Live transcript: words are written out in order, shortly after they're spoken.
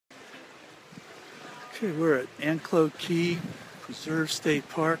Okay, we're at Anclote Key Preserve State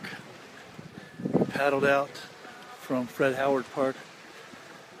Park. We paddled out from Fred Howard Park.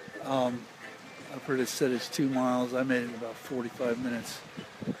 I've heard it said it's 2 miles. I made it in about 45 minutes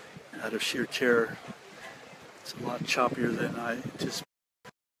out of sheer terror. It's a lot choppier than I anticipated.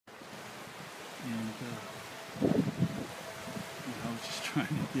 And I was just trying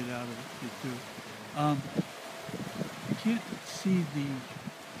to get out of it, get through it. You can't see the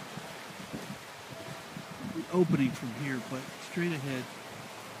opening from here, but straight ahead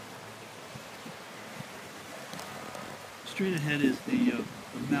is the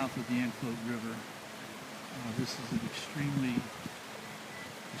mouth of the Anclote River. This is an extremely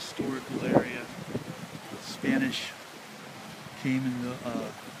historical area. The Spanish came in the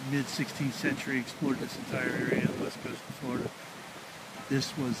mid-16th century, explored this entire area, the west coast of Florida.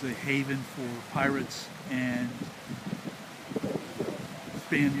 This was a haven for pirates and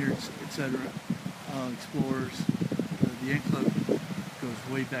Spaniards, etc., explorers. The Anclote goes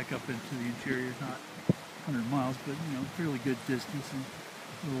way back up into the interior, not 100 miles, but fairly good distance, and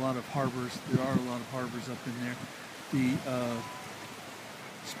a lot of harbors. There are a lot of harbors up in there. The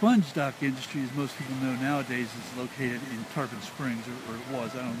sponge dock industry, as most people know nowadays, is located in Tarpon Springs, or it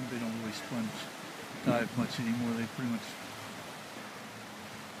was. They don't really sponge dive much anymore. They pretty much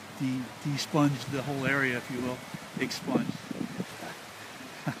desponged the whole area, if you will, expunged.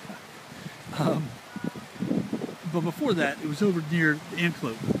 But before that, it was over near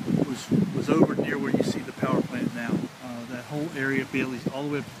Anclote. Was over near where you see the power plant now. That whole area, Bailey's, all the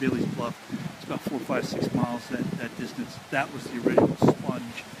way up to Bailey's Bluff, it's about 4, 5, 6 miles, that distance. That was the original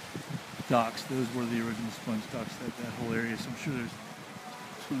sponge docks. Those were the original sponge docks, that whole area. So I'm sure there's a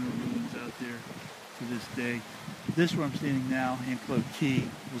ton of ruins out there to this day. This where I'm standing now, Anclote Key,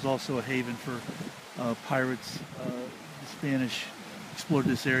 was also a haven for pirates. The Spanish explored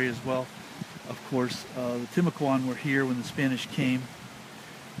this area as well. Of course, the Timucua were here when the Spanish came.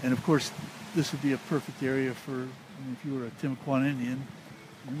 And of course, this would be a perfect area for, if you were a Timucua Indian,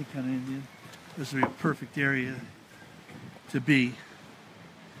 any kind of Indian, this would be a perfect area to be.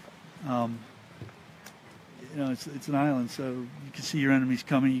 It's an island, so you can see your enemies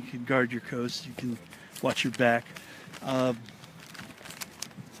coming, you can guard your coast, you can watch your back.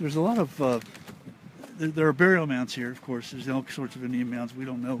 There's a lot of, there are burial mounds here, of course. There's all sorts of Indian mounds. We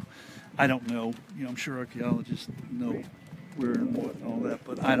don't know. I don't know. I'm sure archaeologists know where and what and all that,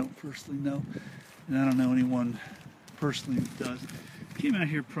 but I don't personally know, and I don't know anyone personally who does. Came out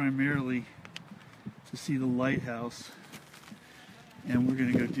here primarily to see the lighthouse, and we're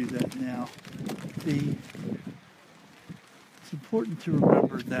going to go do that now. It's important to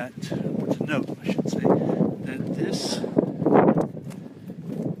remember that, or to note, I should say, that this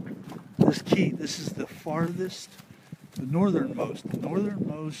key, this is the farthest, the northernmost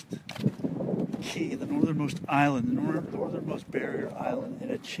key, the northernmost island, the northernmost barrier island in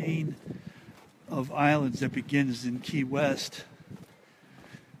a chain of islands that begins in Key West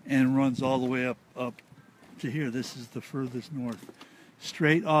and runs all the way up to here. This is the furthest north.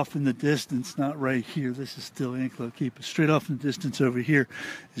 Straight off in the distance, not right here, this is still Anclote Key, but straight off in the distance over here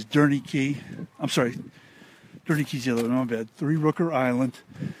is Durney Key. I'm sorry, Durney Key's the other one, my bad. Three Rooker Island,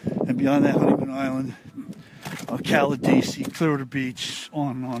 and beyond that, Honeymoon Island, Caladesi, Clearwater Beach,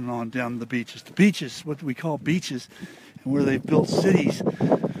 on down the beaches. The beaches, what we call beaches, and where they've built cities,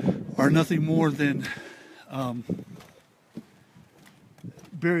 are nothing more than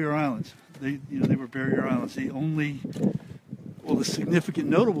barrier islands. They were barrier islands. The significant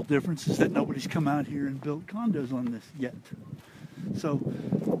notable difference is that nobody's come out here and built condos on this yet. So,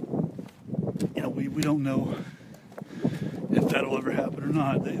 we don't know if that'll ever happen or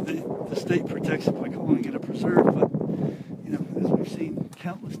not. The state protects it by calling it a preserve, but as we've seen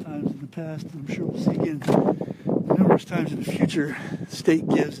countless times in the past, and I'm sure we'll see again numerous times in the future, the state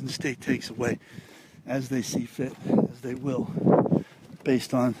gives and the state takes away as they see fit, as they will,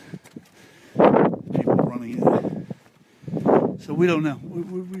 based on people running it. So we don't know.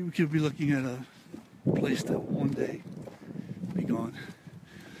 We could be looking at a place that one day will be gone.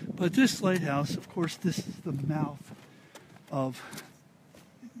 But this lighthouse, of course, this is the mouth of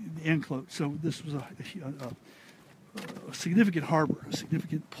the Anclote. So this was a significant harbor, a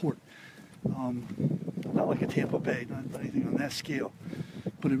significant port. Not like a Tampa Bay, not anything on that scale,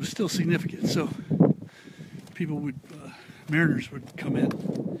 but it was still significant. So mariners would come in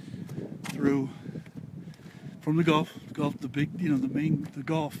from the Gulf, the big, the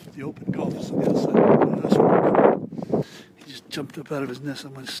Gulf, the open Gulf is on the other side. He just jumped up out of his nest.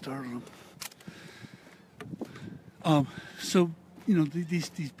 I'm going to startle him.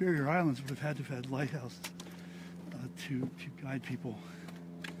 These barrier islands would have had to have had lighthouses to guide people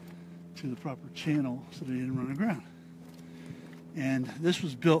to the proper channel so they didn't run aground. And this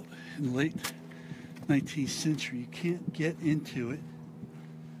was built in the late 19th century. You can't get into it.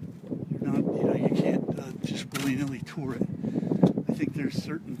 You're not, you know, you can't just willy-nilly tour it. I think there's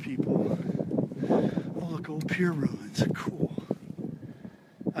certain people. Oh, look, old pier ruins. Cool.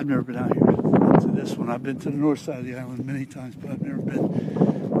 I've never been out here to this one. I've been to the north side of the island many times, but I've never been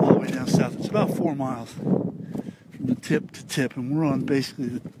all the way down south. It's about 4 miles from the tip to tip, and we're on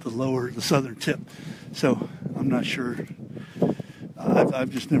basically the southern tip. So I'm not sure. I've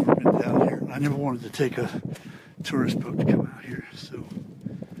just never been down here. I never wanted to take a tourist boat to come out here, so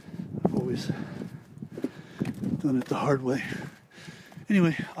I've always done it the hard way.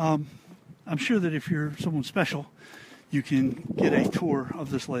 Anyway, I'm sure that if you're someone special, you can get a tour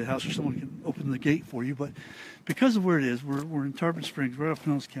of this lighthouse, or someone can open the gate for you. But because of where it is, we're in Tarpon Springs, right off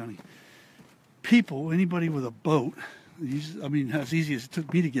Pinellas County. People, anybody with a boat, I mean, as easy as it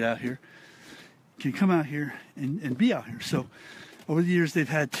took me to get out here, can come out here and be out here. So over the years, they've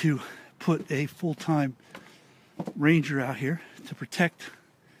had to put a full-time ranger out here to protect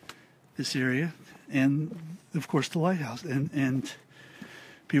this area, and of course the lighthouse. And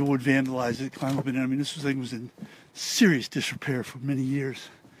people would vandalize it, climb up in it. I mean, this thing was in serious disrepair for many years.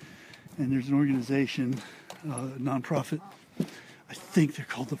 And there's an organization, nonprofit, I think they're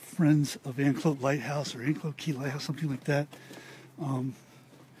called the Friends of Anclote Lighthouse or Anclote Key Lighthouse, something like that.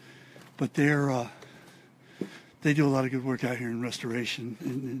 But they do a lot of good work out here in restoration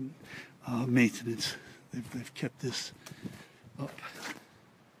and maintenance. They've kept this up.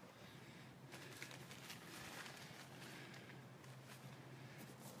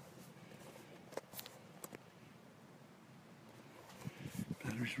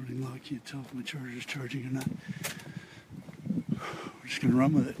 Battery's running low. I can't tell if my charger's charging or not. We're just going to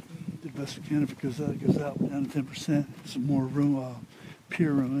run with it. Do the best we can. If it goes out, it goes out. We're down to 10%. Some more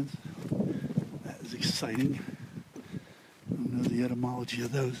pier ruins. That is exciting. I don't know the etymology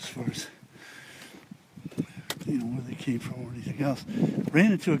of those as far as, you know, where they came from or anything else.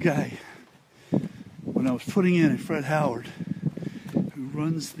 Ran into a guy when I was putting in a Fred Howard, who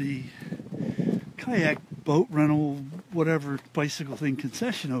runs the kayak boat rental, whatever bicycle thing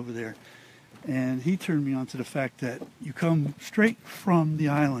concession over there. And he turned me on to the fact that you come straight from the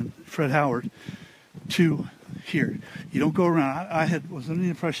island, Fred Howard, to here. You don't go around. I was under the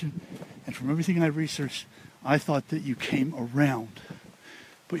impression, and from everything I researched, I thought that you came around,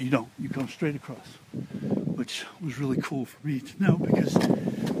 but you don't. You come straight across, which was really cool for me to know, because I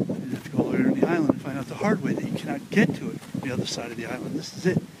didn't have to go all the way around the island and find out the hard way that you cannot get to it from the other side of the island. This is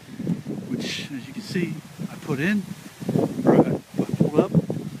it, which, as you can see, I put in, or I pulled up,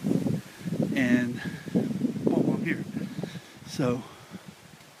 and boom, I'm here. So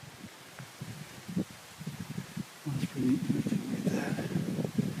that's pretty neat. Look at that.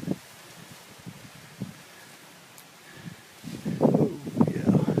 Oh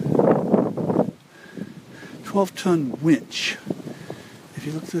yeah, 12-ton winch. If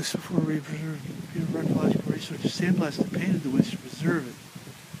you look at this before we preserved archaeological research, sandblasted painted the winch to preserve it.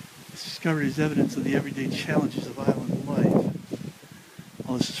 This discovery is evidence of the everyday challenges of island life.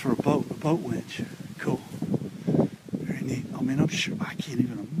 Oh, this is for a boat winch. Cool. Very neat. I mean, I'm sure, I can't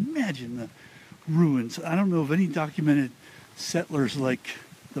even imagine the ruins. I don't know of any documented settlers like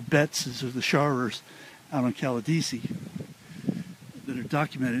the Bettses or the Sharers out on Caladesi that are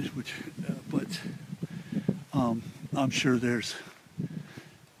documented, but I'm sure there's,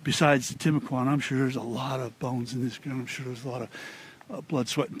 besides the Timucua, I'm sure there's a lot of bones in this ground. I'm sure there's a lot of blood,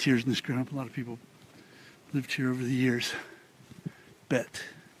 sweat, and tears in this ground. A lot of people lived here over the years. Bet.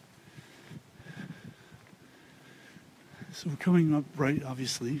 So we're coming up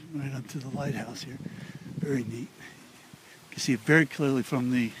obviously, right up to the lighthouse here. Very neat. You can see it very clearly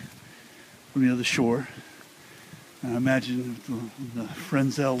from the other shore. And I imagine if the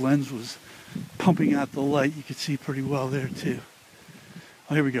Fresnel lens was pumping out the light, you could see pretty well there too.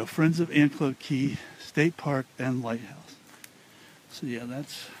 Oh, here we go. Friends of Anclote Key State Park and Lighthouse. So yeah,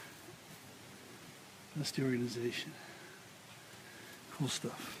 that's the organization. Cool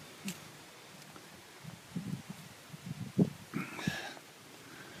stuff.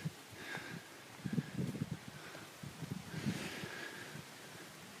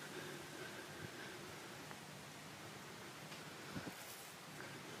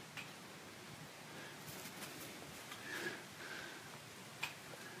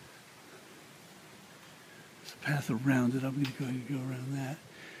 There's a path around it. I'm going to go ahead and go around that.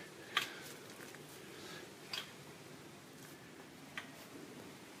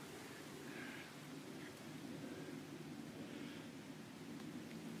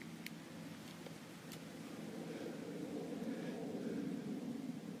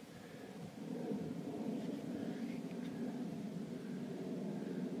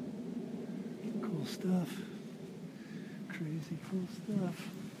 stuff. Crazy cool stuff.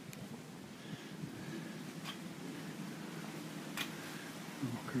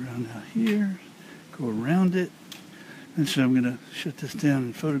 Walk around out here, go around it. And so I'm going to shut this down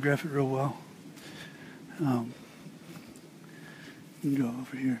and photograph it real well. You can go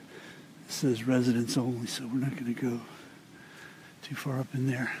over here. It says residents only, so we're not going to go too far up in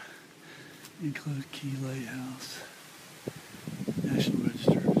there. Anclote Key Lighthouse, National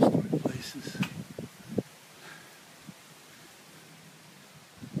Register of Historic Places.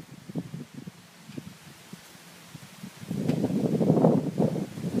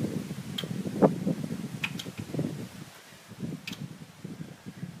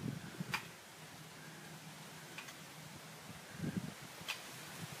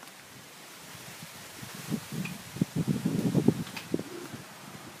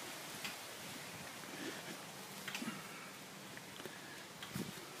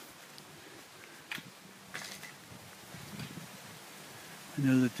 I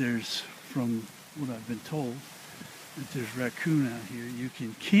know that there's, from what I've been told, that there's raccoon out here. You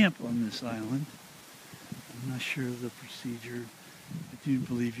can camp on this island. I'm not sure of the procedure. I do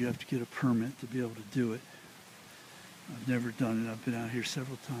believe you have to get a permit to be able to do it. I've never done it. I've been out here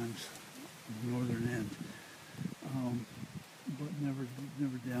several times on the northern end, but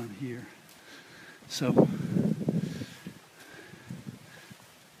never down here. So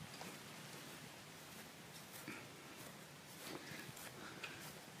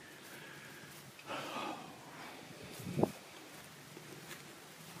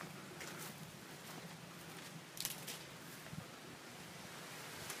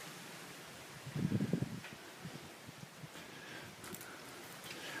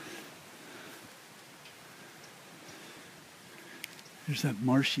there's that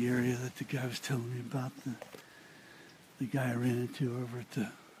marshy area that the guy was telling me about, the guy I ran into over at the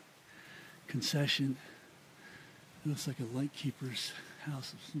concession. It looks like a lightkeeper's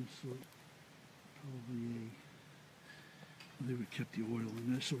house of some sort. Probably they would keep the oil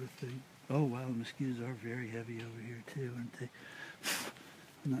and that sort of thing. Oh wow, the mosquitoes are very heavy over here too, aren't they?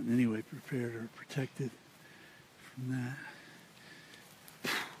 I'm not in any way prepared or protected from that.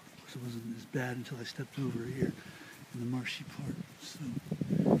 It wasn't as bad until I stepped over here in the marshy part. So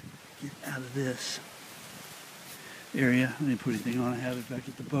get out of this area. I didn't put anything on. I have it back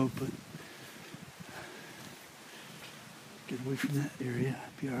at the boat, but get away from that area.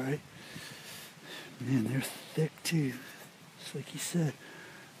 Be all right. Man, they're thick too. Just like he said,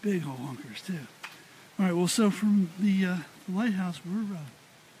 big old honkers too. All right. Well, so from the lighthouse, we're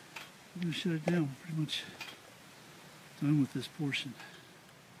gonna shut it down. We're pretty much done with this portion.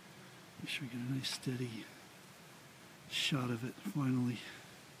 Make sure we get a nice steady shot of it finally.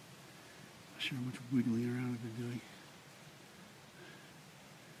 Not sure how much wiggling around I've been doing.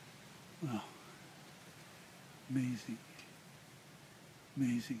 Wow. Amazing.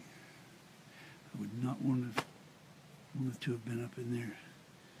 Amazing. I would not wanted to have been up in there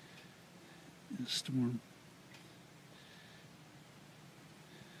in a storm.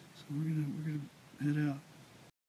 So we're gonna head out.